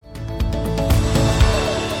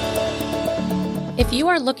If you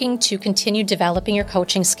are looking to continue developing your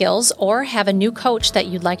coaching skills or have a new coach that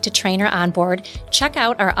you'd like to train or onboard, check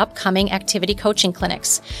out our upcoming activity coaching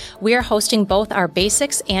clinics. We are hosting both our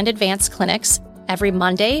basics and advanced clinics every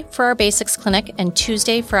Monday for our basics clinic and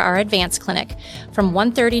Tuesday for our advanced clinic from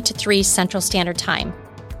 1:30 to 3 Central Standard Time.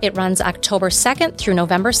 It runs October 2nd through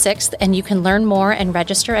November 6th, and you can learn more and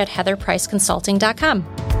register at heatherpriceconsulting.com.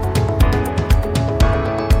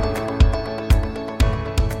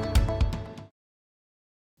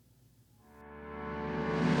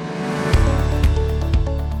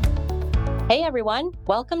 Hey everyone,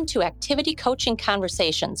 welcome to Activity Coaching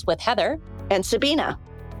Conversations with Heather and Sabina,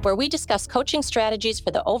 where we discuss coaching strategies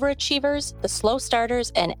for the overachievers, the slow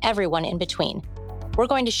starters, and everyone in between. We're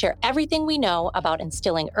going to share everything we know about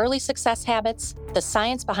instilling early success habits, the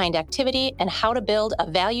science behind activity, and how to build a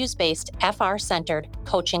values-based, FR-centered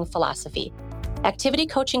coaching philosophy. Activity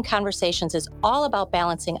Coaching Conversations is all about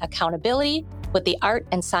balancing accountability with the art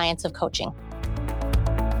and science of coaching.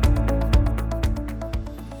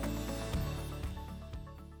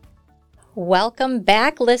 Welcome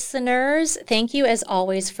back, listeners. Thank you, as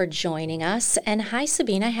always, for joining us. And hi,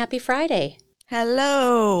 Sabina. Happy Friday.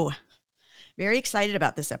 Hello. Very excited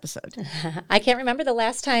about this episode. I can't remember the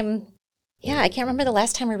last time. I can't remember the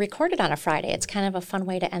last time we recorded on a Friday. It's kind of a fun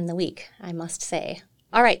way to end the week, I must say.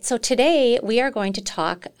 All right, so today we are going to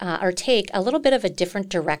talk or take a little bit of a different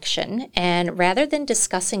direction. And rather than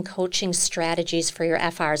discussing coaching strategies for your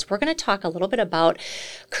FRs, we're going to talk a little bit about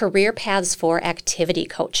career paths for activity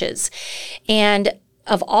coaches. And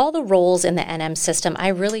of all the roles in the NM system, I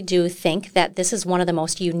really do think that this is one of the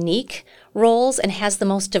most unique roles and has the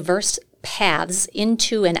most diverse paths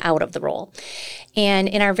into and out of the role. And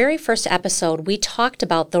in our very first episode, we talked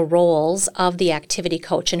about the roles of the activity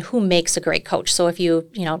coach and who makes a great coach. So if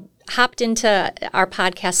you hopped into our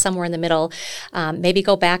podcast somewhere in the middle, maybe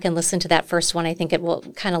go back and listen to that first one. I think it will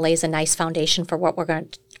kind of lays a nice foundation for what we're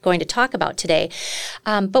going to talk about today.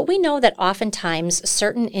 But we know that oftentimes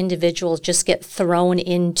certain individuals just get thrown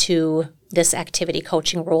into this activity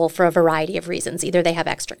coaching role for a variety of reasons. Either they have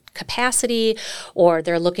extra capacity, or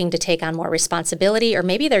they're looking to take on more responsibility, or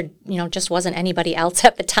maybe there just wasn't anybody else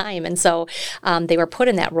at the time, and so they were put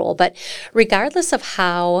in that role. But regardless of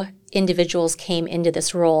how individuals came into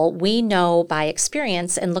this role, we know by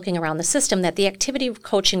experience and looking around the system that the activity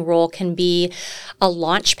coaching role can be a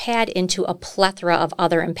launch pad into a plethora of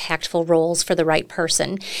other impactful roles for the right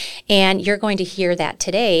person. And you're going to hear that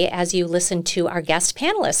today as you listen to our guest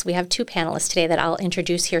panelists. We have two panelists today that I'll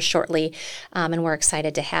introduce here shortly, and we're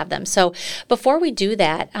excited to have them. So before we do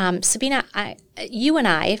that, Sabina, you and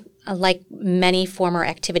I, like many former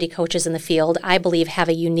activity coaches in the field, I believe have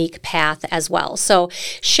a unique path as well. So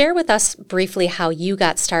share with us briefly how you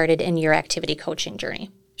got started in your activity coaching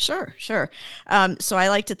journey. Sure. So I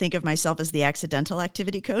like to think of myself as the accidental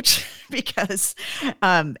activity coach because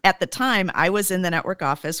at the time I was in the network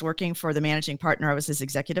office working for the managing partner. I was his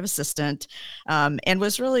executive assistant, and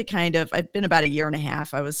was really I'd been about a year and a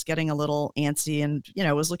half. I was getting a little antsy and,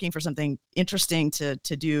 was looking for something interesting to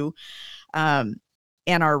do.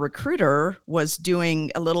 And our recruiter was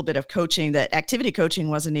doing a little bit of coaching. That activity coaching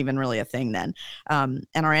wasn't even really a thing then. And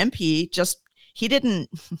our MP he didn't,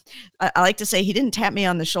 I like to say, he didn't tap me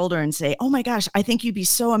on the shoulder and say, "Oh my gosh, I think you'd be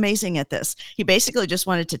so amazing at this." He basically just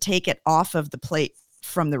wanted to take it off of the plate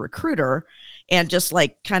from the recruiter and just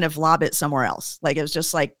kind of lob it somewhere else. It was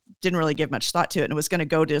just didn't really give much thought to it. And it was going to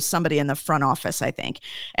go to somebody in the front office, I think.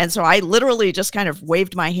 And so I literally just kind of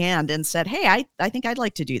waved my hand and said, "Hey, I think I'd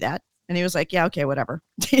like to do that." And he was like, "Yeah, okay, whatever."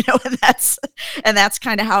 And that's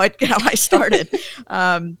kind of how I started.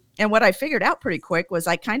 And what I figured out pretty quick was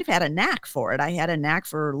I kind of had a knack for it. I had a knack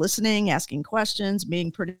for listening, asking questions,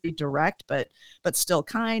 being pretty direct, but still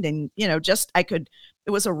kind. And,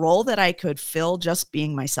 it was a role that I could fill just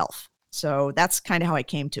being myself. So that's kind of how I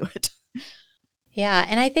came to it. Yeah,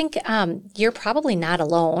 and I think you're probably not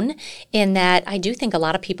alone in that. I do think a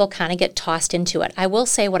lot of people kind of get tossed into it. I will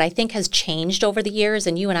say what I think has changed over the years,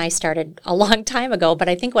 and you and I started a long time ago, but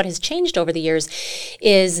I think what has changed over the years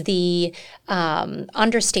is the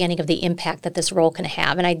understanding of the impact that this role can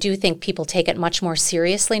have. And I do think people take it much more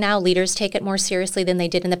seriously now. Leaders take it more seriously than they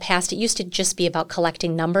did in the past. It used to just be about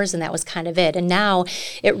collecting numbers, and that was kind of it. And now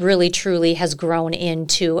it really, truly has grown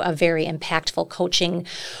into a very impactful coaching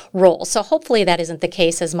role. So hopefully that isn't the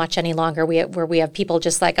case as much any longer, where we have people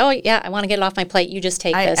just like, "Oh yeah, I want to get it off my plate. You just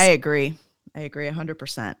take this." I agree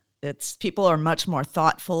 100%. People are much more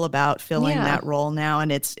thoughtful about filling that role now,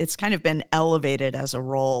 and it's kind of been elevated as a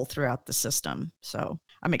role throughout the system. So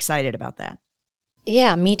I'm excited about that.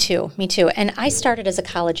 Yeah, me too. And I started as a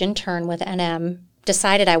college intern with NM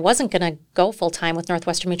decided I wasn't going to go full-time with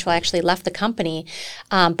Northwestern Mutual. I actually left the company,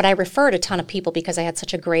 but I referred a ton of people because I had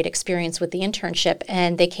such a great experience with the internship,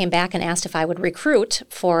 and they came back and asked if I would recruit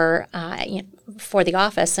for the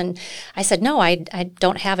office, and I said, no, I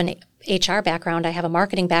don't have an HR background. I have a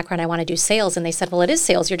marketing background. I want to do sales. And they said, well, it is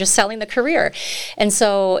sales. You're just selling the career. And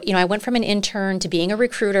so, I went from an intern to being a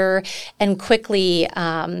recruiter and quickly,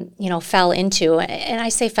 fell into, and I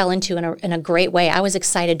say fell into in a great way. I was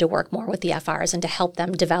excited to work more with the FRs and to help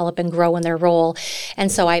them develop and grow in their role.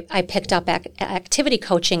 And so I picked up activity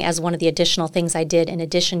coaching as one of the additional things I did in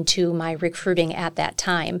addition to my recruiting at that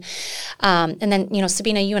time. And then,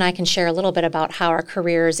 Sabina, you and I can share a little bit about how our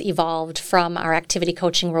careers evolved from our activity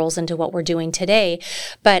coaching roles into what we're doing today.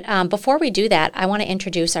 But before we do that, I want to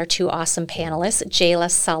introduce our two awesome panelists, Jayla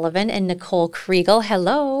Sullivan and Nicole Kriegel.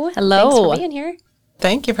 Hello. Hello. Thanks for being here.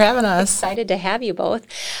 Thank you for having us. Excited to have you both.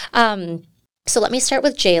 So let me start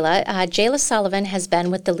with Jayla. Jayla Sullivan has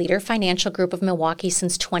been with the Leader Financial Group of Milwaukee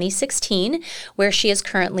since 2016, where she is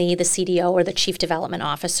currently the CDO or the Chief Development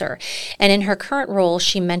Officer. And in her current role,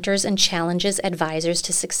 she mentors and challenges advisors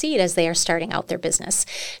to succeed as they are starting out their business.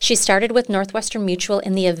 She started with Northwestern Mutual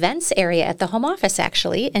in the events area at the home office,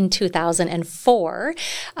 actually, in 2004.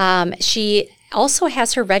 She also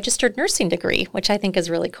has her registered nursing degree, which I think is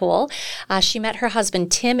really cool. She met her husband,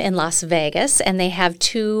 Tim, in Las Vegas, and they have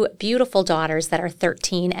two beautiful daughters that are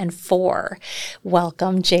 13 and 4.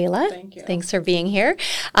 Welcome, Jayla. Thank you. Thanks for being here.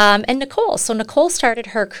 And Nicole. So Nicole started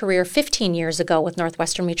her career 15 years ago with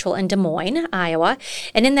Northwestern Mutual in Des Moines, Iowa.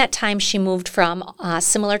 And in that time, she moved from,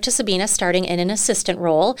 similar to Sabina, starting in an assistant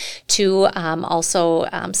role to also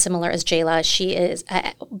similar as Jayla, she is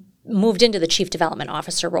moved into the Chief Development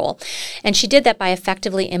Officer role. And she did that by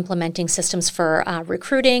effectively implementing systems for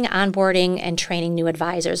recruiting, onboarding, and training new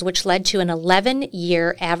advisors, which led to an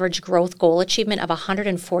 11-year average growth goal achievement of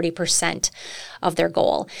 140% of their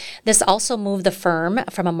goal. This also moved the firm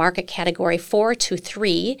from a market category 4 to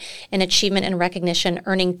 3 in achievement and recognition,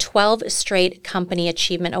 earning 12 straight company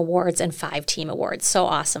achievement awards and 5 team awards. So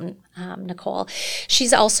awesome. Nicole.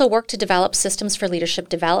 She's also worked to develop systems for leadership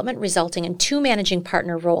development, resulting in 2 managing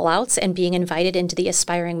partner rollouts and being invited into the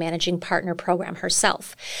Aspiring Managing Partner program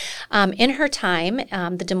herself. In her time,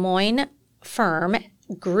 the Des Moines firm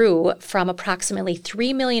grew from approximately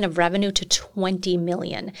 $3 million of revenue to $20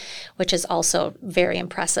 million, which is also very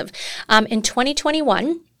impressive. In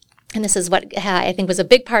 2021, and this is what I think was a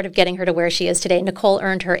big part of getting her to where she is today, Nicole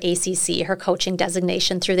earned her ACC, her coaching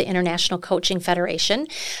designation through the International Coaching Federation,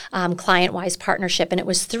 client-wise partnership. And it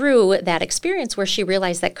was through that experience where she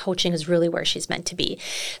realized that coaching is really where she's meant to be.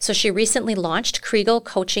 So she recently launched Kriegel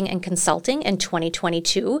Coaching and Consulting in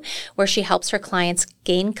 2022, where she helps her clients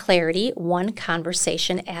gain clarity one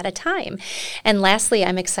conversation at a time. And lastly,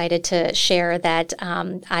 I'm excited to share that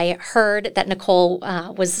I heard that Nicole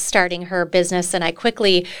was starting her business, and I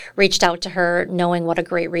quickly reached out to her knowing what a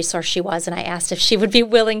great resource she was, and I asked if she would be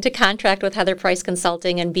willing to contract with Heather Price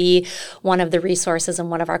Consulting and be one of the resources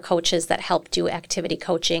and one of our coaches that help do activity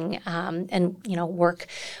coaching and work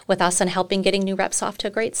with us on helping getting new reps off to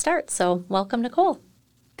a great start. So welcome, Nicole.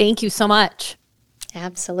 Thank you so much.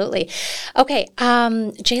 Absolutely. Okay,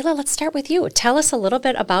 Jayla, let's start with you. Tell us a little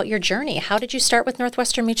bit about your journey. How did you start with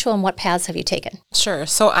Northwestern Mutual and what paths have you taken? Sure.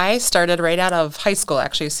 So I started right out of high school,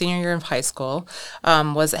 actually, senior year of high school.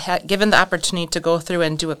 Was given the opportunity to go through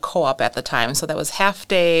and do a co-op at the time. So that was half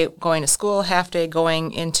day going to school, half day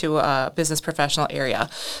going into a business professional area.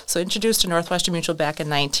 So introduced to Northwestern Mutual back in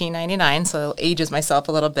 1999, so ages myself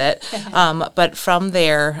a little bit. But from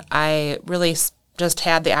there, I really just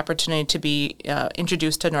had the opportunity to be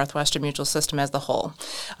introduced to Northwestern Mutual system as the whole.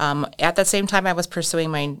 At that same time, I was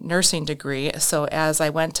pursuing my nursing degree, so as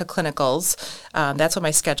I went to clinicals, that's when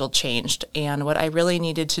my schedule changed, and what I really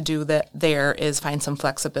needed to do there is find some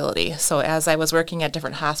flexibility. So as I was working at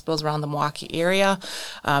different hospitals around the Milwaukee area,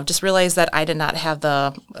 just realized that I did not have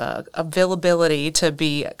the availability to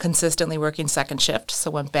be consistently working second shift,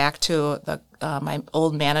 so went back to my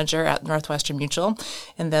old manager at Northwestern Mutual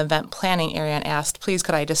in the event planning area and asked, please,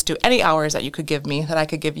 could I just do any hours that you could give me that I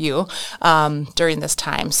could give you during this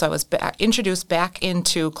time? So I was introduced back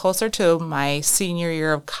into closer to my senior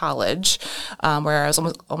year of college, where I was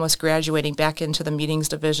almost graduating back into the meetings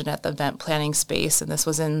division at the event planning space. And this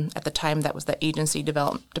was at the time, that was the agency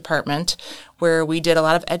development department, where we did a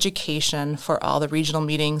lot of education for all the regional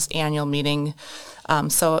meetings, annual meeting,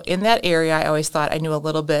 So in that area, I always thought I knew a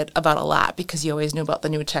little bit about a lot because you always knew about the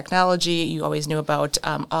new technology. You always knew about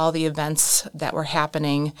all the events that were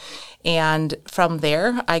happening. And from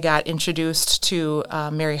there, I got introduced to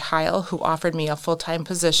Mary Heil, who offered me a full-time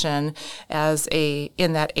position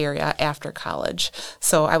in that area after college.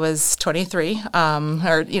 So I was 23, in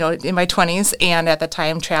my 20s, and at the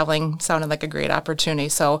time, traveling sounded like a great opportunity.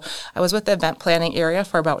 So I was with the event planning area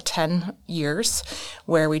for about 10 years,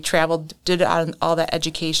 where we traveled, did all the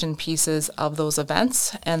education pieces of those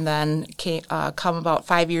events, and then come about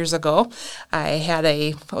 5 years ago,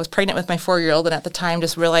 I was pregnant with my 4-year-old, and at the time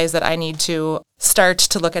just realized that I need to start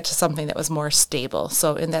to look at something that was more stable.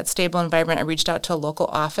 So in that stable environment, I reached out to a local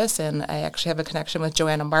office, and I actually have a connection with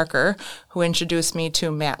Joanna Marker, who introduced me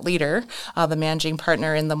to Matt Leader, the managing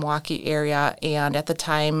partner in the Milwaukee area, and at the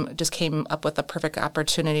time just came up with a perfect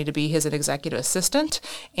opportunity to be his executive assistant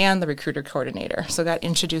and the recruiter coordinator. So got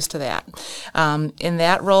introduced to that. In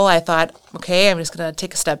that role, I thought, okay, I'm just going to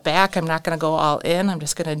take a step back. I'm not going to go all in. I'm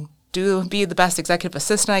just going to be the best executive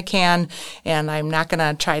assistant I can, and I'm not going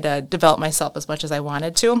to try to develop myself as much as I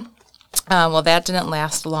wanted to. Well, that didn't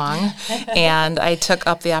last long, and I took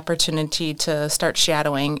up the opportunity to start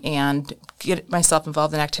shadowing and get myself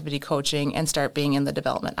involved in activity coaching and start being in the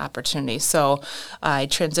development opportunity. So I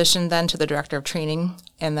transitioned then to the director of training,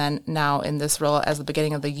 and then now in this role as the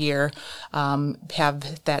beginning of the year,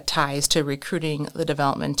 have that ties to recruiting the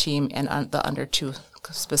development team and the under 2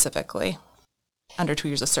 specifically. Under 2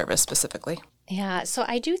 years of service specifically. Yeah, so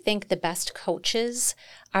I do think the best coaches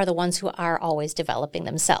are the ones who are always developing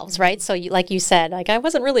themselves, right? So like you said, I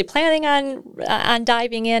wasn't really planning on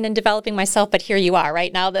diving in and developing myself, but here you are,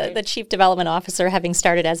 right? Now the chief development officer, having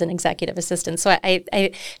started as an executive assistant. So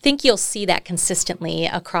I think you'll see that consistently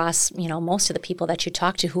across, most of the people that you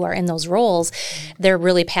talk to who are in those roles. They're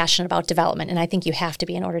really passionate about development, and I think you have to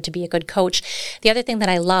be in order to be a good coach. The other thing that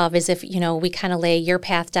I love is if, we kind of lay your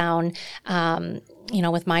path down,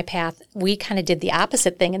 with my path, we kind of did the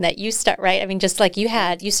opposite thing in that you start, right? I mean, just like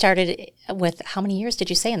you started with, how many years did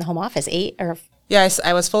you say in the home office? 8 or? Yes,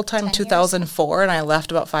 I was full-time in 2004, and I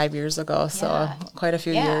left about 5 years ago, so quite a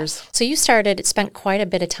few years. So you spent quite a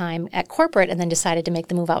bit of time at corporate and then decided to make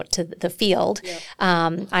the move out to the field. Yep.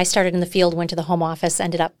 I started in the field, went to the home office,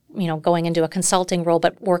 ended up, going into a consulting role,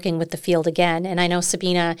 but working with the field again. And I know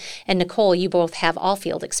Sabina and Nicole, you both have all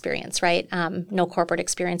field experience, right? No corporate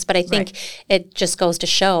experience, but I think it just goes to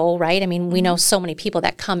show, right? I mean, we know so many people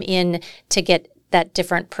that come in to get that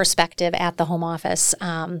different perspective at the home office.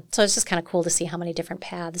 So it's just kind of cool to see how many different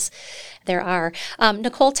paths there are.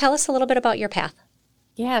 Nicole, tell us a little bit about your path.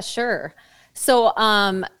 Yeah, sure. So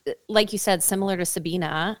like you said, similar to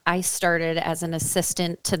Sabina, I started as an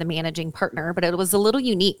assistant to the managing partner, but it was a little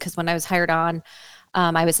unique because when I was hired on,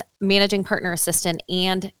 I was managing partner assistant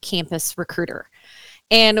and campus recruiter.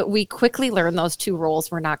 And we quickly learned those 2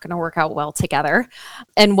 roles were not going to work out well together.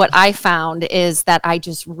 And what I found is that I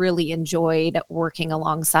just really enjoyed working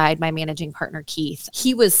alongside my managing partner, Keith.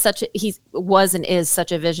 He was and is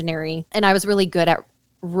such a visionary. And I was really good at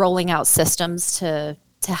rolling out systems to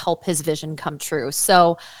help his vision come true.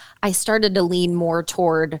 So I started to lean more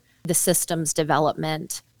toward the systems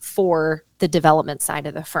development for the development side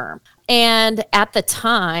of the firm. And at the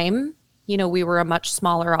time, we were a much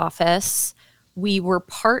smaller office. We were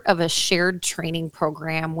part of a shared training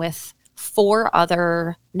program with 4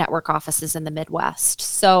 other network offices in the Midwest.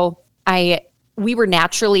 So we were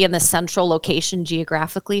naturally in the central location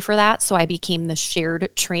geographically for that. So I became the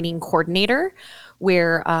shared training coordinator,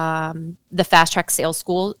 where the fast track sales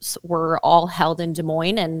schools were all held in Des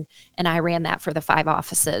Moines, and I ran that for the 5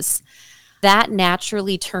 offices. That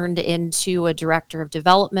naturally turned into a director of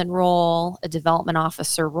development role, a development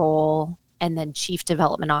officer role, and then chief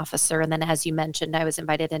development officer. And then, as you mentioned, I was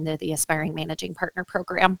invited into the Aspiring Managing Partner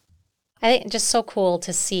program. I think just so cool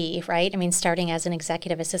to see, right? I mean, starting as an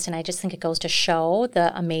executive assistant, I just think it goes to show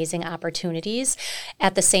the amazing opportunities.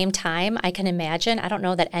 At the same time, I can imagine, I don't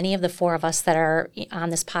know that any of the 4 of us that are on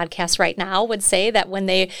this podcast right now would say that when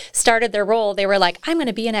they started their role, they were like, I'm going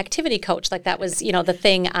to be an activity coach. Like that was, the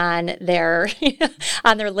thing on their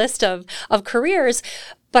on their list of careers.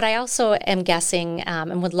 But I also am guessing,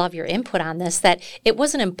 and would love your input on this, that it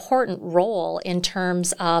was an important role in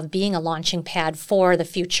terms of being a launching pad for the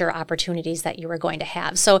future opportunities that you were going to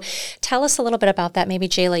have. So tell us a little bit about that. Maybe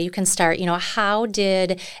Jayla, you can start. How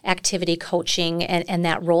did activity coaching and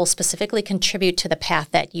that role specifically contribute to the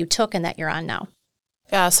path that you took and that you're on now?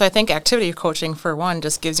 Yeah, so I think activity coaching, for one,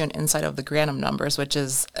 just gives you an insight of the Granum numbers, which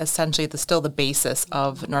is essentially still the basis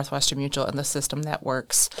of Northwestern Mutual and the system that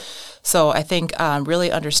works. So I think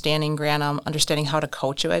really understanding Granum, understanding how to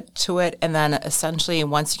coach to it, and then essentially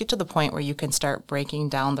once you get to the point where you can start breaking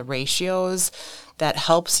down the ratios, that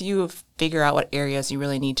helps you figure out what areas you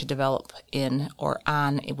really need to develop in or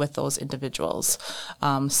on with those individuals.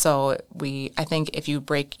 I think if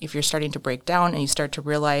you're starting to break down and you start to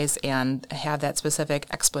realize and have that specific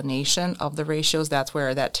explanation of the ratios, that's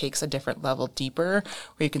where that takes a different level deeper,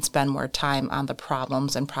 where you can spend more time on the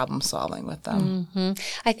problems and problem solving with them. Mm-hmm.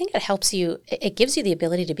 I think it helps you, it gives you the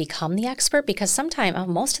ability to become the expert, because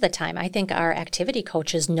most of the time, I think our activity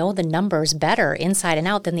coaches know the numbers better inside and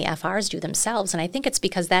out than the FRs do themselves. And I think it's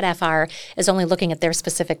because that FR is only looking at their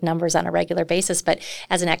specific numbers on a regular basis. But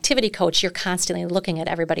as an activity coach, you're constantly looking at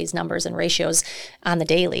everybody's numbers and ratios on the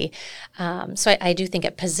daily. So I do think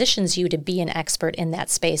it positions you to be an expert in that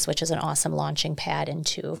space, which is an awesome launching pad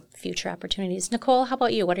into future opportunities. Nicole, how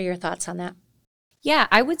about you? What are your thoughts on that? Yeah,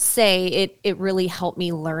 I would say it really helped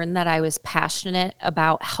me learn that I was passionate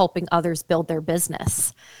about helping others build their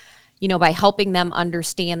business, by helping them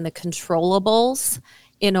understand the controllables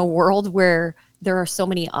in a world where there are so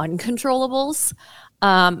many uncontrollables.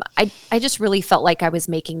 I just really felt like I was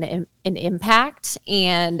making an impact,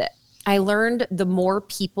 and I learned the more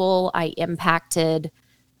people I impacted,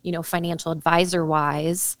 financial advisor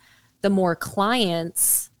wise, the more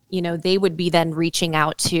clients, they would be then reaching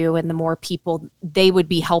out to, and the more people they would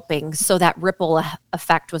be helping. So that ripple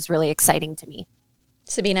effect was really exciting to me.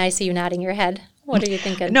 Sabina, I see you nodding your head. What are you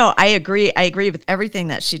thinking? No, I agree. I agree with everything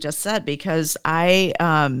that she just said, because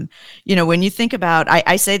when you think about,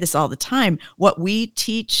 I say this all the time, what we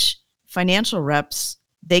teach financial reps,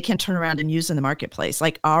 they can turn around and use in the marketplace.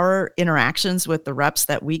 Like our interactions with the reps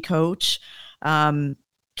that we coach,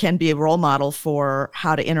 can be a role model for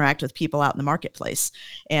how to interact with people out in the marketplace.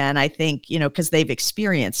 And I think, because they've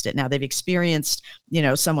experienced it now, they've experienced,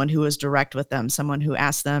 someone who was direct with them, someone who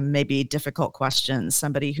asked them maybe difficult questions,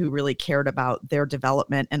 somebody who really cared about their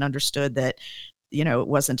development and understood that, it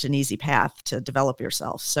wasn't an easy path to develop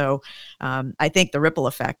yourself. So I think the ripple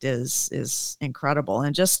effect is incredible.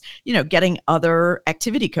 And just, getting other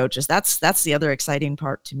activity coaches, that's the other exciting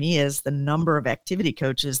part to me, is the number of activity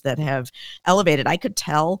coaches that have elevated. I could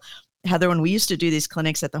tell, Heather, when we used to do these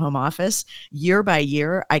clinics at the home office, year by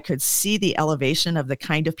year, I could see the elevation of the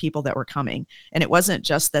kind of people that were coming. And it wasn't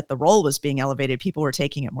just that the role was being elevated, people were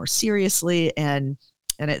taking it more seriously, and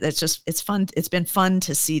it's fun. It's been fun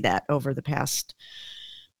to see that over the past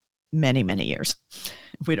many, many years.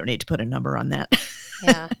 We don't need to put a number on that.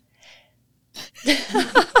 Yeah.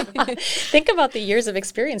 Think about the years of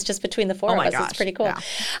experience just between the four of us. Gosh. It's pretty cool.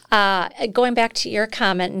 Yeah. Going back to your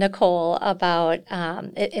comment, Nicole, about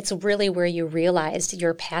it's really where you realized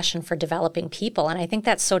your passion for developing people. And I think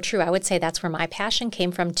that's so true. I would say that's where my passion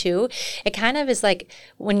came from too. It kind of is like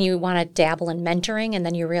when you want to dabble in mentoring and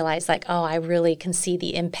then you realize like, oh, I really can see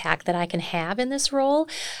the impact that I can have in this role.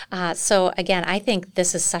 So again, I think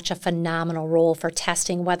this is such a phenomenal role for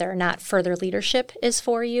testing whether or not further leadership is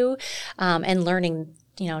for you. And learning,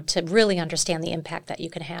 to really understand the impact that you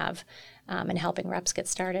can have in helping reps get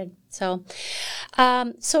started. So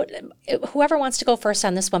whoever wants to go first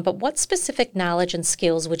on this one, but what specific knowledge and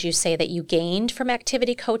skills would you say that you gained from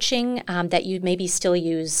activity coaching that you maybe still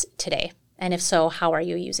use today? And if so, how are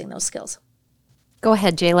you using those skills? Go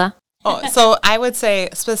ahead, Jayla. So I would say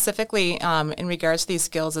specifically in regards to these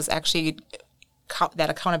skills is actually that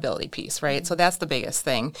accountability piece, right? Mm-hmm. So that's the biggest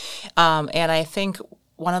thing. And I think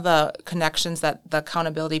one of the connections that the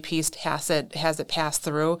accountability piece has it pass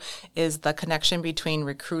through is the connection between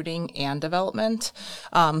recruiting and development.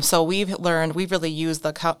 So we've really used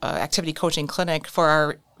the activity coaching clinic for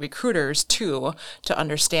our recruiters too, to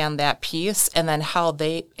understand that piece, and then how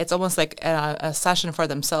it's almost like a session for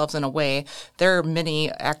themselves in a way. There are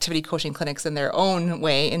many activity coaching clinics in their own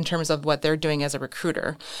way in terms of what they're doing as a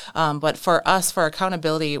recruiter. But for us, for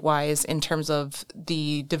accountability wise, in terms of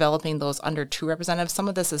the developing those under two representatives, some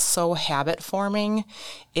of this is so habit forming.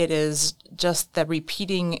 It is just the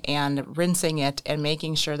repeating and rinsing it and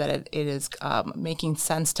making sure that it is making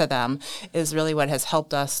sense to them is really what has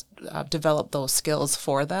helped us develop those skills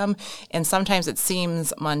for them. And sometimes it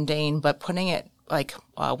seems mundane, but putting it like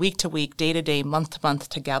week to week, day to day, month to month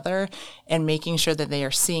together, and making sure that they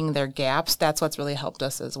are seeing their gaps. That's what's really helped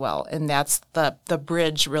us as well. And that's the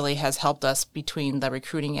bridge really has helped us between the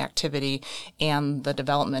recruiting activity and the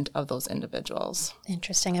development of those individuals.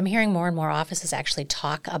 Interesting. I'm hearing more and more offices actually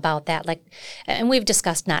talk about that. And we've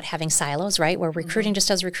discussed not having silos, right? Where recruiting just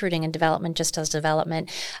does recruiting and development just does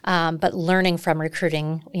development. But learning from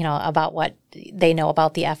recruiting, about what they know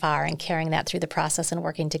about the FR and carrying that through the process and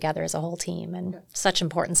working together as a whole team, and such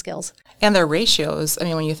important skills. And their ratios,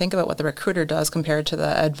 when you think about what the recruiter does compared to the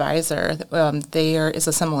advisor, there is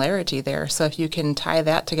a similarity there. So if you can tie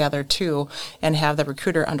that together too and have the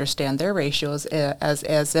recruiter understand their ratios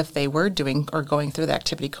as if they were doing or going through the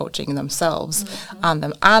activity coaching themselves,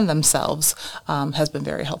 on themselves, has been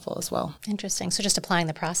very helpful as well. Interesting. So just applying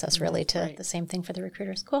the process really to the same thing for the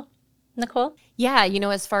recruiters. Cool. Nicole? Yeah,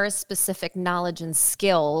 as far as specific knowledge and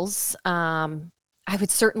skills, I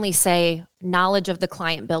would certainly say knowledge of the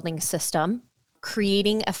client building system,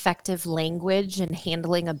 creating effective language and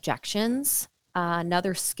handling objections.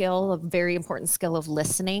 Another skill, a very important skill of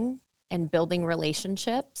listening and building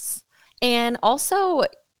relationships. And also,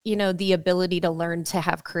 the ability to learn to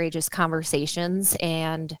have courageous conversations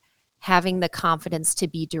and having the confidence to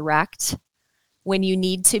be direct when you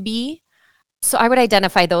need to be. So I would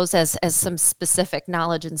identify those as some specific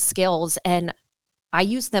knowledge and skills, and I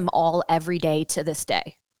use them all every day to this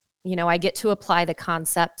day. I get to apply the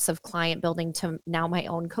concepts of client building to now my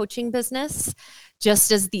own coaching business,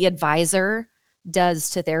 just as the advisor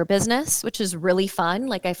does to their business, which is really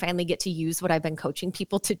fun. I finally get to use what I've been coaching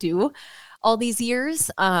people to do all these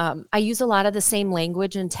years. I use a lot of the same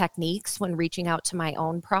language and techniques when reaching out to my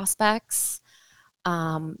own prospects.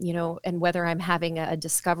 And whether I'm having a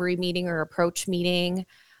discovery meeting or approach meeting,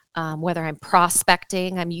 whether I'm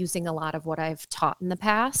prospecting, I'm using a lot of what I've taught in the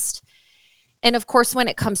past. And of course, when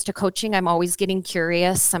it comes to coaching, I'm always getting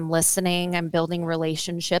curious, I'm listening, I'm building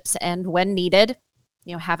relationships, and when needed,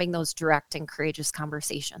 having those direct and courageous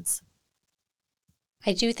conversations.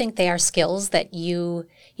 I do think they are skills that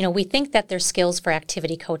we think that they're skills for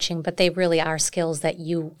activity coaching, but they really are skills that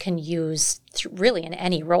you can use really in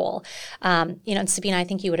any role. And Sabina, I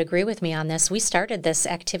think you would agree with me on this. We started this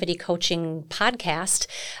activity coaching podcast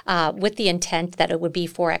with the intent that it would be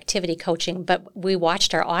for activity coaching, but we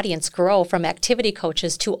watched our audience grow from activity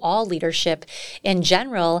coaches to all leadership in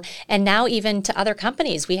general, and now even to other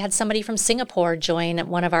companies. We had somebody from Singapore join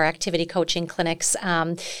one of our activity coaching clinics,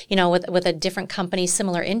 with a different company,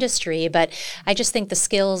 similar industry. But I just think the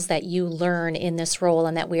skills that you learn in this role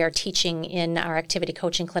and that we are teaching in our activity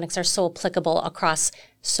coaching clinics are so applicable across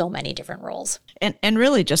so many different roles. And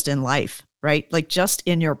really just in life, right? Just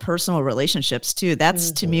in your personal relationships too.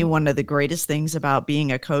 That's to me one of the greatest things about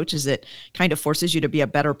being a coach, is it kind of forces you to be a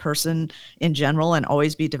better person in general and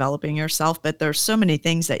always be developing yourself. But there's so many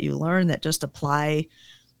things that you learn that just apply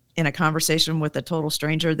in a conversation with a total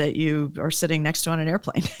stranger that you are sitting next to on an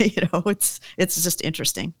airplane. It's just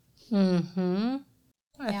interesting. Mm-hmm.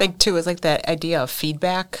 I think too is that idea of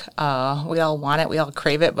feedback. We all want it, we all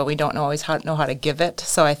crave it, but we don't always know how to give it.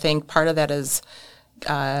 So I think part of that is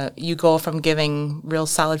you go from giving real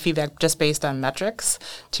solid feedback just based on metrics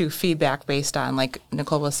to feedback based on, like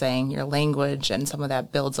Nicole was saying, your language, and some of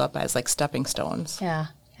that builds up as stepping stones. Yeah,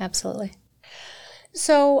 absolutely.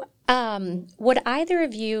 So would either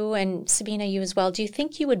of you, and Sabina, you as well, do you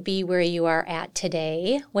think you would be where you are at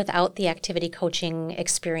today without the activity coaching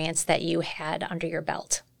experience that you had under your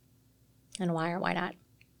belt? And why or why not?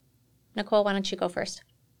 Nicole, why don't you go first?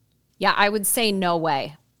 Yeah, I would say no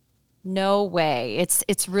way. No way.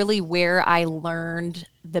 It's really where I learned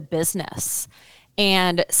the business.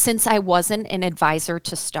 And since I wasn't an advisor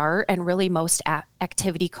to start, and really most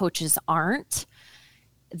activity coaches aren't,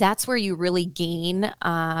 that's where you really gain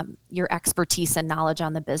your expertise and knowledge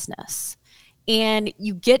on the business. And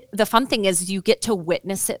the fun thing is you get to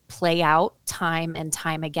witness it play out time and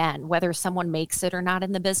time again, whether someone makes it or not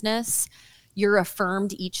in the business. You're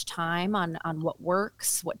affirmed each time on what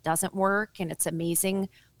works, what doesn't work. And it's amazing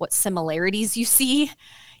what similarities you see,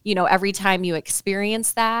 every time you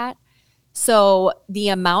experience that. So the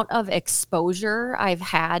amount of exposure I've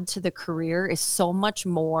had to the career is so much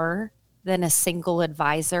more than a single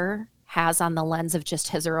advisor has on the lens of just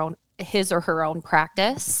his or her own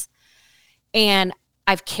practice. And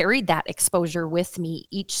I've carried that exposure with me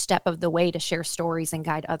each step of the way to share stories and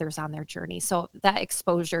guide others on their journey. So that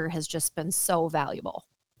exposure has just been so valuable.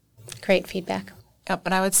 Great feedback. Yep,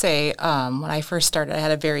 and I would say when I first started, I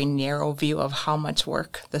had a very narrow view of how much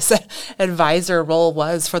work this advisor role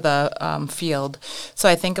was for the field. So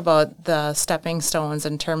I think about the stepping stones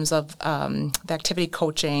in terms of the activity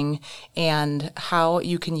coaching and how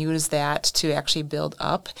you can use that to actually build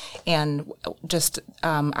up. And just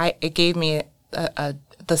it gave me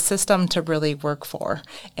the system to really work for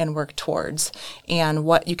and work towards, and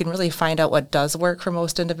what you can really find out what does work for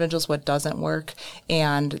most individuals, what doesn't work,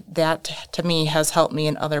 and that to me has helped me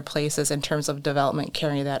in other places in terms of development,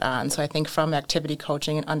 carrying that on. So I think from activity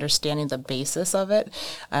coaching and understanding the basis of it,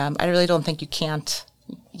 I really don't think you can't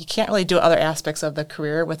really do other aspects of the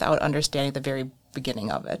career without understanding the very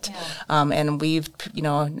beginning of it. Yeah. And we've,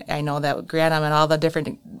 I know that Granum and all the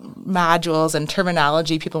different modules and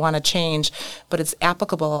terminology people want to change, but it's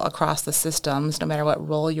applicable across the systems, no matter what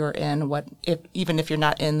role you're in, even if you're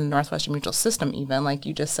not in the Northwestern Mutual system, even like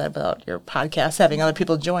you just said about your podcast, having other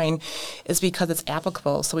people join, is because it's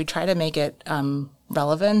applicable. So we try to make it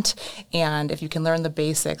relevant, and if you can learn the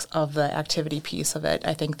basics of the activity piece of it,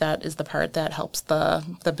 I think that is the part that helps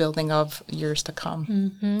the building of years to come.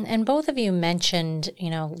 Mm-hmm. And both of you mentioned,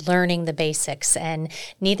 learning the basics, and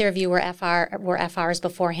neither of you were FRs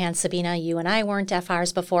beforehand. Sabina, you and I weren't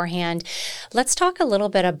FRs beforehand. Let's talk a little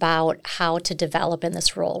bit about how to develop in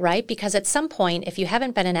this role, right? Because at some point, if you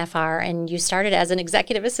haven't been an FR and you started as an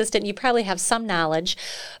executive assistant, you probably have some knowledge,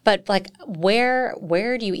 but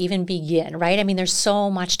where do you even begin, right? I mean, there's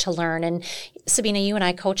so much to learn. And Sabina, you and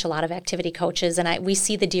I coach a lot of activity coaches, and we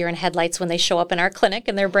see the deer in headlights when they show up in our clinic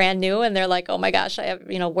and they're brand new and they're like, oh my gosh,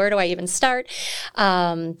 where do I even start?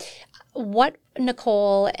 What,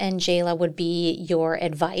 Nicole and Jayla, would be your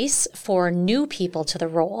advice for new people to the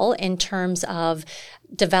role in terms of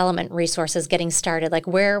development resources getting started? Like,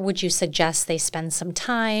 where would you suggest they spend some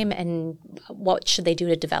time, and what should they do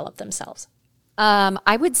to develop themselves?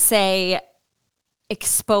 I would say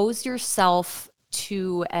expose yourself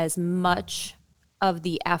to as much of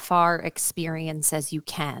the FR experience as you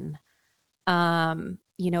can,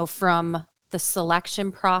 from the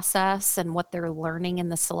selection process and what they're learning in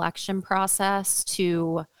the selection process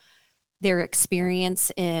to their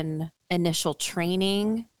experience in initial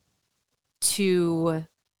training to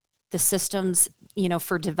the systems,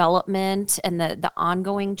 for development and the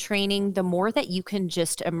ongoing training. The more that you can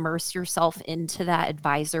just immerse yourself into that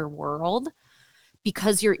advisor world,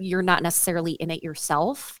 because you're not necessarily in it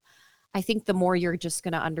yourself, I think the more you're just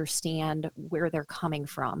going to understand where they're coming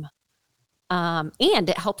from. And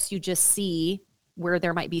it helps you just see where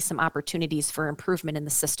there might be some opportunities for improvement in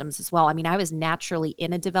the systems as well. I mean, I was naturally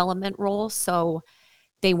in a development role, so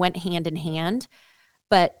they went hand in hand.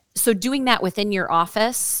 But so doing that within your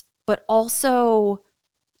office, but also,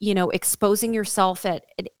 exposing yourself at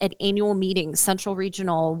annual meetings, central,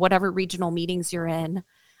 regional, whatever regional meetings you're in,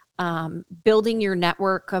 building your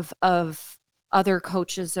network of other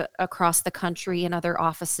coaches across the country and other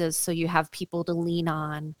offices, so you have people to lean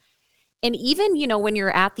on. And even, when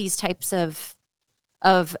you're at these types of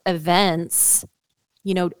events,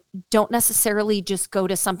 don't necessarily just go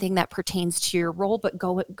to something that pertains to your role, but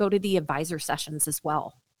go to the advisor sessions as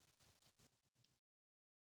well.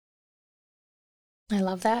 I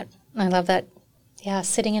love that. Yeah,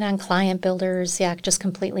 sitting in on client builders. Yeah, just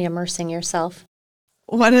completely immersing yourself.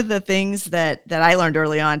 One of the things that I learned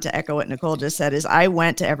early on, to echo what Nicole just said, is I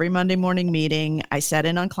went to every Monday morning meeting. I sat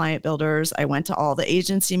in on client builders. I went to all the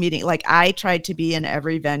agency meetings. Like, I tried to be in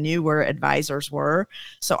every venue where advisors were,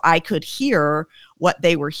 so I could hear what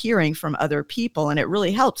they were hearing from other people. And it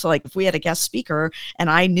really helped. So like, if we had a guest speaker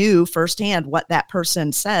and I knew firsthand what that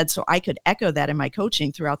person said, so I could echo that in my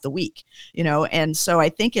coaching throughout the week, and so I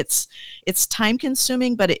think it's time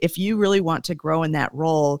consuming, but if you really want to grow in that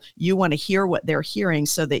role, you want to hear what they're hearing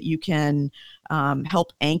so that you can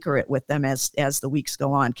help anchor it with them as the weeks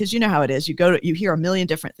go on. Because you know how it is. You hear a million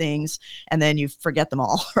different things and then you forget them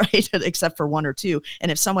all, right? Except for one or two.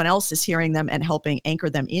 And if someone else is hearing them and helping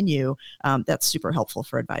anchor them in you, that's super helpful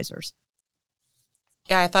for advisors.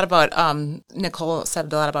 Yeah, I thought about, Nicole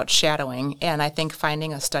said a lot about shadowing, and I think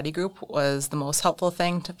finding a study group was the most helpful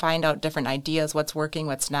thing to find out different ideas, what's working,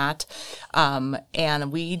 what's not.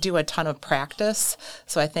 And we do a ton of practice.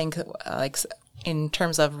 So I think in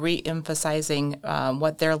terms of re-emphasizing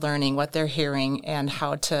what they're learning, what they're hearing, and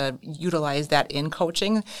how to utilize that in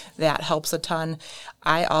coaching, that helps a ton.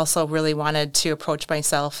 I also really wanted to approach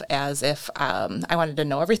myself as if I wanted to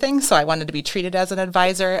know everything, so I wanted to be treated as an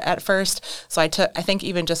advisor at first. So I think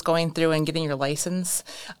even just going through and getting your license,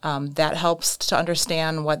 that helps to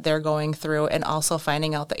understand what they're going through, and also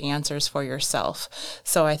finding out the answers for yourself.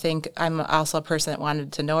 So I think I'm also a person that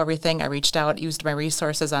wanted to know everything. I reached out, used my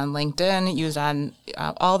resources on LinkedIn, used on on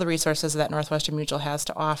all the resources that Northwestern Mutual has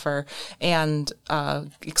to offer, and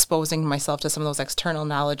exposing myself to some of those external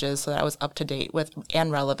knowledges so that I was up to date with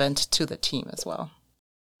and relevant to the team as well.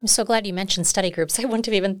 I'm so glad you mentioned study groups. I wouldn't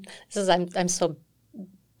have even, I'm so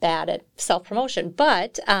bad at self-promotion,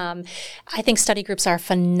 but I think study groups are a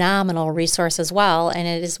phenomenal resource as well, and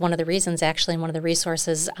it is one of the reasons, actually, and one of the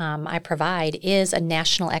resources I provide is a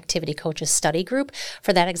National Activity Coaches study group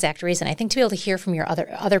for that exact reason. I think to be able to hear from your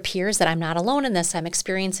other peers that I'm not alone in this, I'm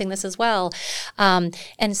experiencing this as well, and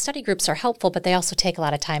study groups are helpful, but they also take a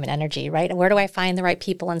lot of time and energy, right? And where do I find the right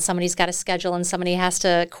people? And somebody's got a schedule, and somebody has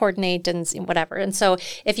to coordinate and whatever. And so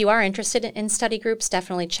if you are interested in study groups,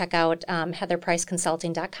 definitely check out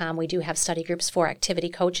heatherpriceconsulting.com. We do have study groups for activity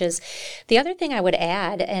coaches. The other thing I would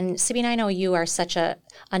add, and Sabina, I know you are such a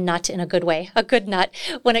nut in a good way, a good nut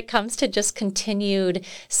when it comes to just continued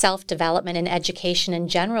self-development and education in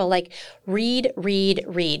general, like read.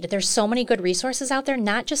 There's so many good resources out there,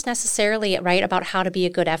 not just necessarily, right, about how to be a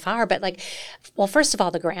good FR, but like, well, first of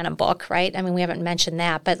all, the Granum book, right? I mean, we haven't mentioned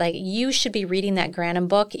that, but like you should be reading that Granum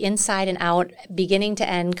book inside and out, beginning to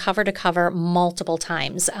end, cover to cover, multiple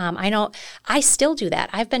times. I know I still do that.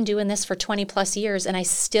 I've been doing this for 20 plus years, and I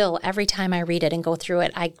still, every time I read it and go through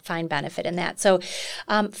it, I find benefit in that. So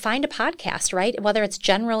find a podcast, right? Whether it's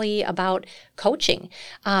generally about coaching.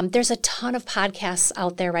 There's a ton of podcasts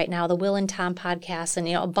out there right now, the Will and Tom podcast, and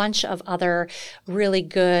a bunch of other really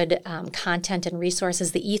good content and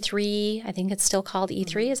resources. The E3, I think it's still called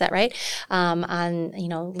E3, is that right? On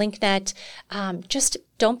LinkNet. Just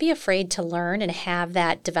don't be afraid to learn and have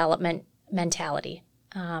that development mentality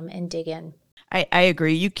and dig in. I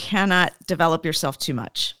agree. You cannot develop yourself too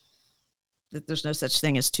much. There's no such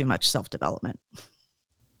thing as too much self-development.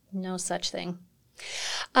 No such thing.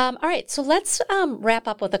 All right, so let's wrap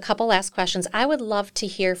up with a couple last questions. I would love to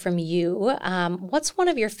hear from you. What's one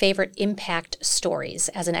of your favorite impact stories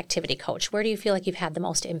as an activity coach? Where do you feel like you've had the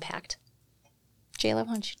most impact? Jayla,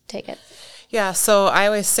 why don't you take it? Yeah, so I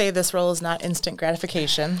always say this role is not instant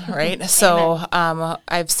gratification, right? So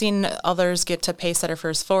I've seen others get to pace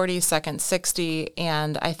setters 40, second 60,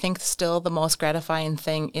 and I think still the most gratifying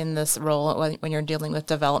thing in this role when you're dealing with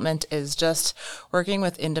development is just working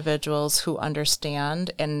with individuals who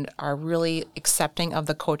understand and are really accepting of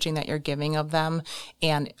the coaching that you're giving of them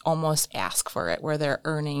and almost ask for it, where they're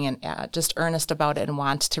earning and just earnest about it and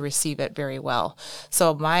want to receive it very well.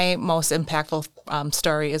 So my most impactful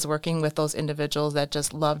story is working with those individuals that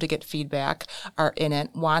just love to get feedback, are in it,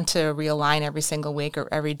 want to realign every single week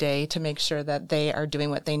or every day to make sure that they are doing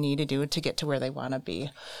what they need to do to get to where they want to be,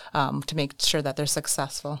 to make sure that they're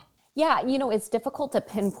successful. Yeah, it's difficult to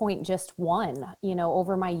pinpoint just one.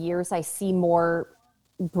 Over my years, I see more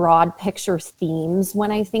broad picture themes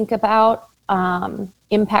when I think about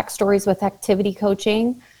impact stories with activity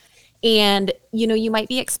coaching. And, you might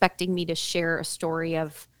be expecting me to share a story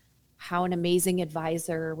of how an amazing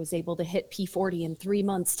advisor was able to hit P40 in 3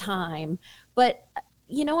 months' time. But,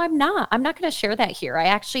 I'm not going to share that here. I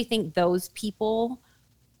actually think those people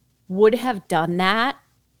would have done that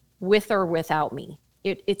with or without me.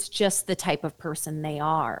 It's just the type of person they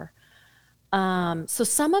are. So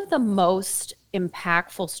some of the most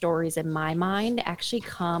impactful stories in my mind actually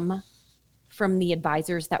come from the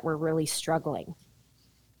advisors that were really struggling.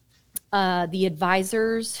 The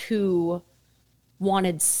advisors who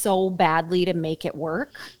wanted so badly to make it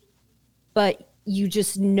work, but you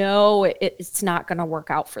just know it's not going to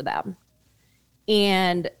work out for them.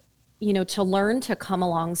 And, to learn to come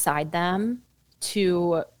alongside them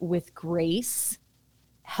to, with grace,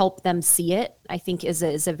 help them see it, I think is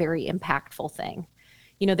a very impactful thing.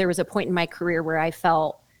 There was a point in my career where I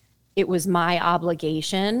felt it was my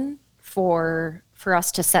obligation for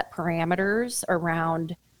us to set parameters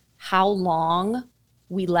around how long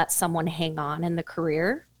we let someone hang on in the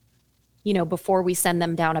career, before we send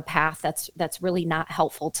them down a path that's really not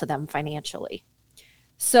helpful to them financially.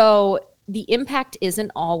 So the impact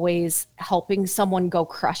isn't always helping someone go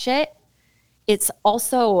crush it. It's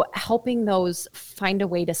also helping those find a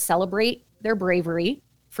way to celebrate their bravery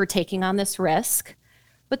for taking on this risk,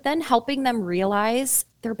 but then helping them realize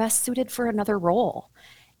they're best suited for another role.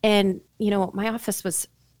 And, my office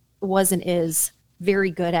was and is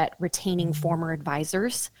very good at retaining former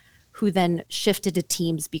advisors who then shifted to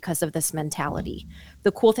teams because of this mentality.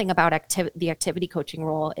 The cool thing about the activity coaching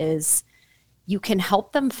role is you can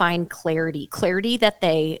help them find clarity that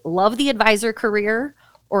they love the advisor career,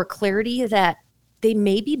 or clarity that they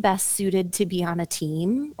may be best suited to be on a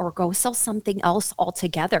team or go sell something else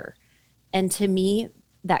altogether. And to me,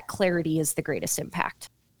 that clarity is the greatest impact.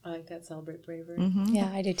 I like that, celebrate bravery. Mm-hmm.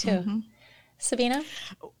 Yeah, I do too. Mm-hmm. Sabina?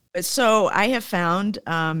 So I have found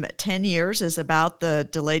 10 years is about the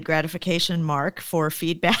delayed gratification mark for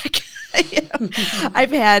feedback.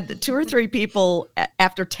 I've had 2 or 3 people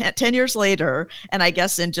after 10 years later, and I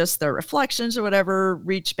guess in just their reflections or whatever,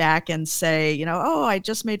 reach back and say, oh, I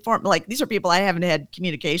just made form. Like, these are people I haven't had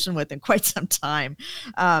communication with in quite some time.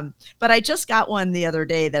 But I just got one the other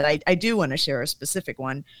day that I do want to share, a specific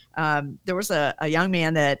one. There was a young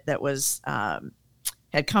man that was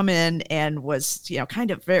had come in and was,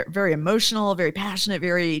 kind of very, very emotional, very passionate,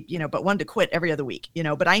 very, but wanted to quit every other week,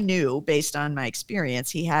 but I knew based on my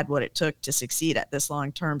experience, he had what it took to succeed at this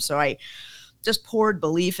long term. So I just poured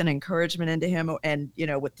belief and encouragement into him and,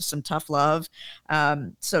 with some tough love.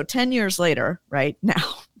 So 10 years later, right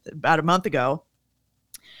now, about a month ago,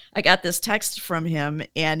 I got this text from him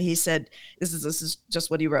and he said, this is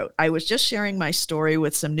just what he wrote. I was just sharing my story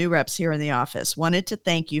with some new reps here in the office. Wanted to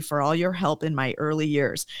thank you for all your help in my early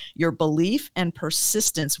years. Your belief and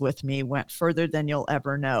persistence with me went further than you'll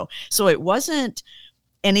ever know. So it wasn't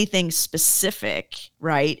anything specific,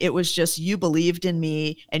 right? It was just, you believed in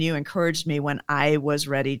me and you encouraged me when I was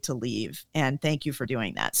ready to leave. And thank you for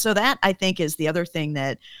doing that. So that, I think, is the other thing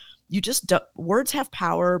that words have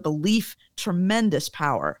power, belief, tremendous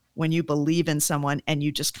power when you believe in someone and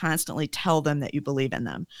you just constantly tell them that you believe in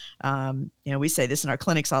them. We say this in our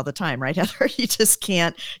clinics all the time, right, Heather?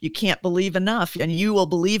 You can't believe enough, and you will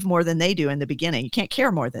believe more than they do in the beginning. You can't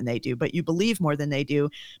care more than they do, but you believe more than they do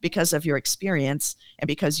because of your experience and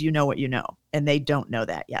because you know what you know, and they don't know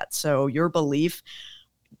that yet. So your belief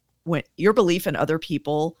in other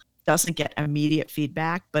people doesn't get immediate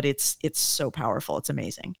feedback, but it's so powerful. It's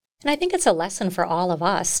amazing. And I think it's a lesson for all of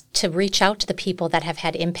us to reach out to the people that have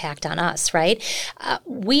had impact on us, right?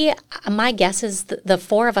 My guess is the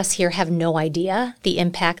 4 of us here have no idea the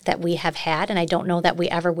impact that we have had, and I don't know that we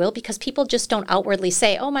ever will, because people just don't outwardly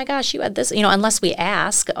say, oh my gosh, you had this, unless we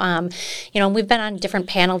ask. We've been on different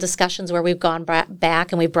panel discussions where we've gone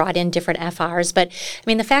back and we've brought in different FRs, but I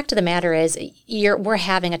mean, the fact of the matter is we're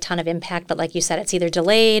having a ton of impact, but like you said, it's either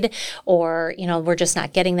delayed or, we're just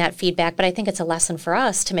not getting that feedback. But I think it's a lesson for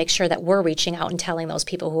us to make sure that we're reaching out and telling those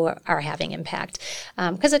people who are having impact,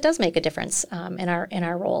 because it does make a difference in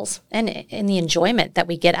our roles and in the enjoyment that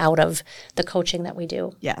we get out of the coaching that we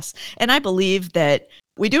do. Yes. And I believe that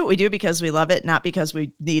we do what we do because we love it, not because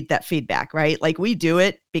we need that feedback, right? Like, we do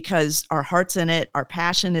it because our heart's in it, our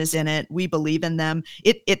passion is in it, we believe in them.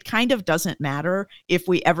 It kind of doesn't matter if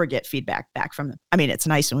we ever get feedback back from them. I mean, it's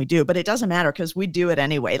nice when we do, but it doesn't matter because we do it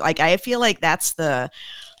anyway. Like, I feel like that's the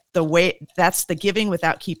way, that's the giving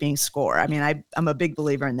without keeping score. I mean, I'm a big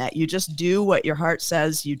believer in that. You just do what your heart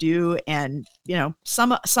says you do, and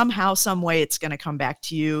somehow, some way, it's going to come back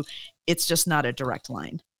to you. It's just not a direct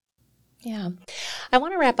line. Yeah. I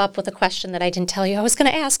want to wrap up with a question that I didn't tell you I was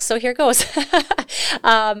going to ask, so here goes.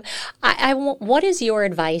 What is your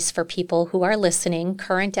advice for people who are listening,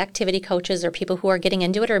 current activity coaches or people who are getting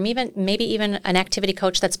into it, or maybe even an activity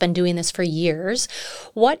coach that's been doing this for years?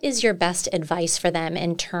 What is your best advice for them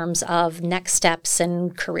in terms of next steps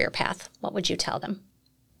and career path? What would you tell them?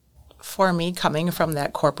 For me, coming from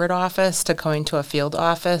that corporate office to going to a field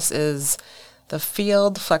office is the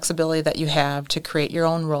field flexibility that you have to create your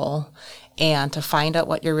own role and to find out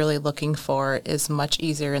what you're really looking for is much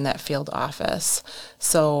easier in that field office.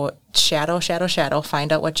 So shadow,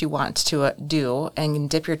 find out what you want to do and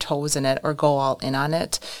dip your toes in it or go all in on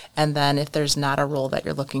it. And then if there's not a role that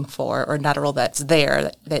you're looking for or not a role that's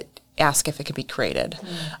there, that ask if it can be created.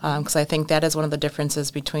 Because I think that is one of the differences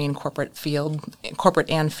between corporate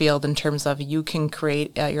and field in terms of you can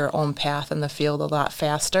create your own path in the field a lot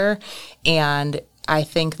faster. And I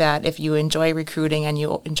think that if you enjoy recruiting and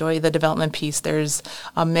you enjoy the development piece, there's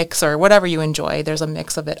a mix, or whatever you enjoy, there's a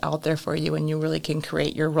mix of it out there for you, and you really can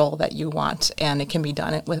create your role that you want, and it can be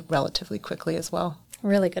done with relatively quickly as well.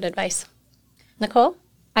 Really good advice. Nicole?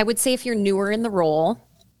 I would say if you're newer in the role,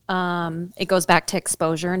 it goes back to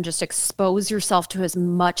exposure, and just expose yourself to as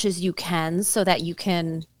much as you can so that you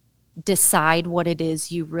can decide what it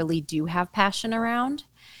is you really do have passion around.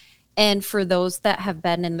 And for those that have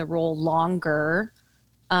been in the role longer,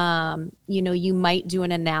 you might do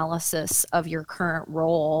an analysis of your current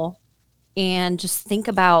role and just think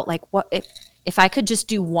about, like, what if I could just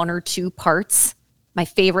do 1 or 2 parts, my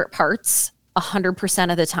favorite parts,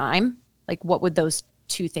 100% of the time, like, what would those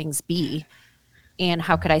 2 things be? And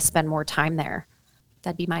how could I spend more time there?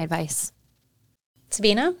 That'd be my advice.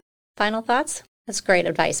 Sabina, final thoughts? That's great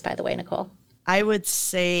advice, by the way, Nicole. I would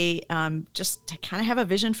say just to kind of have a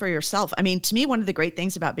vision for yourself. I mean, to me, one of the great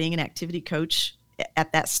things about being an activity coach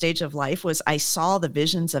at that stage of life was I saw the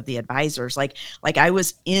visions of the advisors. Like I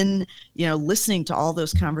was in, listening to all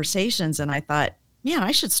those conversations, and I thought, yeah,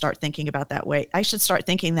 I should start thinking about that way. I should start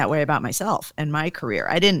thinking that way about myself and my career.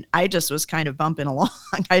 I just was kind of bumping along.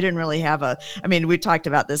 I didn't really have we talked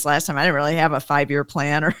about this last time. I didn't really have a 5-year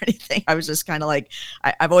plan or anything. I was just kind of like,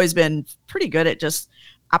 I've always been pretty good at just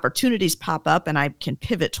opportunities pop up and I can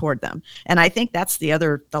pivot toward them. And I think that's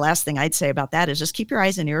the last thing I'd say about that is just keep your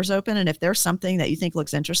eyes and ears open. And if there's something that you think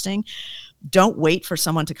looks interesting, don't wait for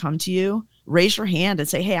someone to come to you. Raise your hand and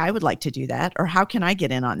say, hey, I would like to do that. Or how can I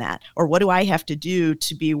get in on that? Or what do I have to do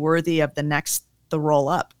to be worthy of the roll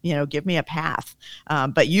up? Give me a path.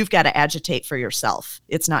 But you've got to agitate for yourself.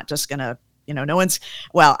 It's not just going to, no one's,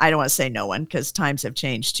 well, I don't want to say no one because times have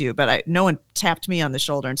changed too, but no one tapped me on the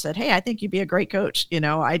shoulder and said, hey, I think you'd be a great coach.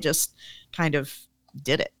 I just kind of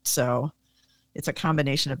did it. So it's a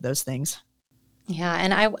combination of those things. Yeah,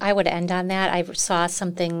 and I would end on that. I saw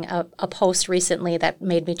something, a post recently that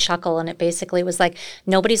made me chuckle, and it basically was like,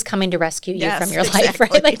 nobody's coming to rescue you from your life,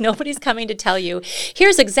 right? Like nobody's coming to tell you,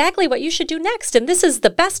 here's exactly what you should do next, and this is the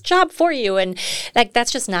best job for you, and like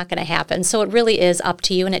that's just not going to happen. So it really is up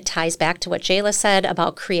to you, and it ties back to what Jayla said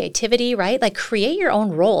about creativity, right? Like create your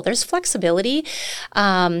own role. There's flexibility.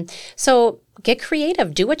 So get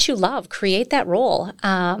creative, do what you love, create that role.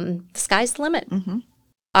 The sky's the limit. Mm-hmm.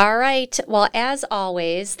 All right. Well, as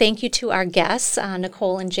always, thank you to our guests,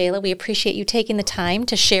 Nicole and Jayla. We appreciate you taking the time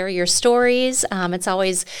to share your stories. It's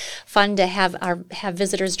always fun to have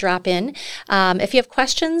visitors drop in. If you have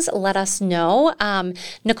questions, let us know.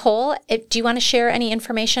 Nicole, do you want to share any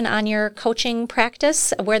information on your coaching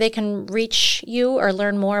practice, where they can reach you or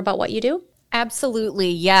learn more about what you do? Absolutely,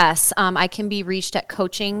 yes. I can be reached at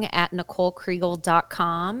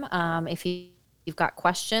coaching@NicoleKriegel.com. If you've got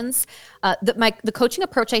questions. The coaching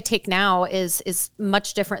approach I take now is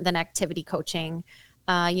much different than activity coaching.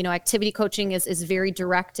 Activity coaching is very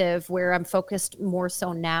directive, where I'm focused more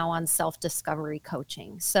so now on self-discovery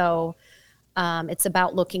coaching. So it's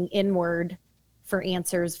about looking inward for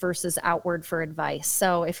answers versus outward for advice.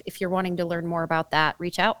 So if you're wanting to learn more about that,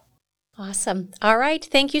 reach out. Awesome. All right.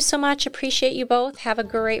 Thank you so much. Appreciate you both. Have a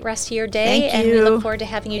great rest of your day. Thank and you. we look forward to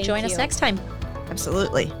having you join us next time.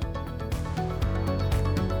 Absolutely.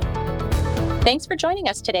 Thanks for joining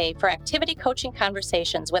us today for Activity Coaching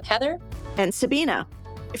Conversations with Heather and Sabina.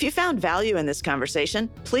 If you found value in this conversation,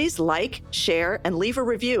 please like, share, and leave a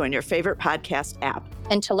review in your favorite podcast app.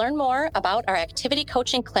 And to learn more about our activity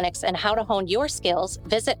coaching clinics and how to hone your skills,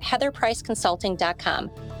 visit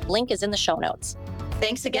heatherpriceconsulting.com. Link is in the show notes.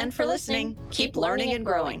 Thanks again for listening. Keep learning and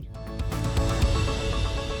growing.